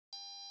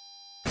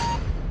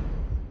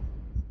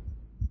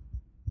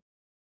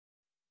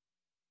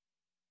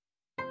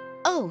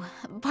Oh,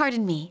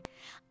 pardon me.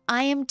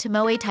 I am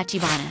Tomoe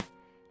Tachibana,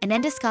 an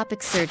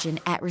endoscopic surgeon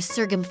at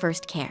Resurgam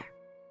First Care.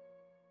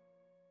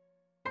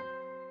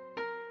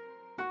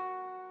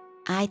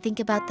 I think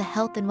about the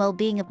health and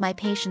well-being of my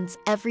patients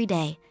every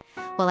day,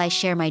 while I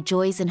share my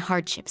joys and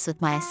hardships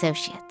with my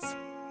associates.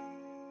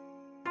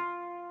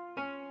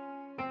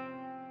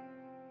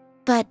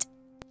 But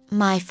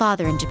my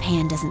father in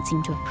Japan doesn't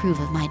seem to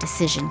approve of my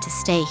decision to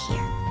stay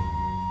here.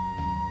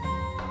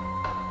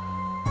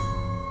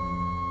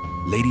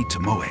 Lady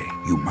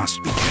Tomoe, you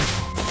must be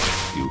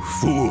careful. You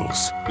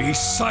fools, be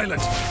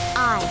silent!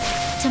 I,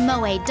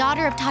 Tomoe,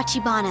 daughter of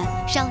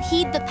Tachibana, shall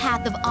heed the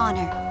path of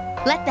honor.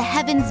 Let the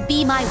heavens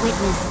be my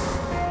witness.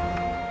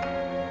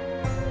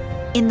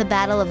 In the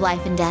battle of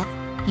life and death,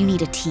 you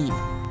need a team,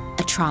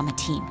 a trauma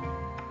team.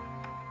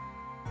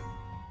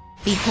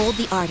 Behold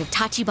the art of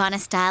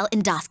Tachibana-style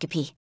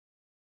endoscopy.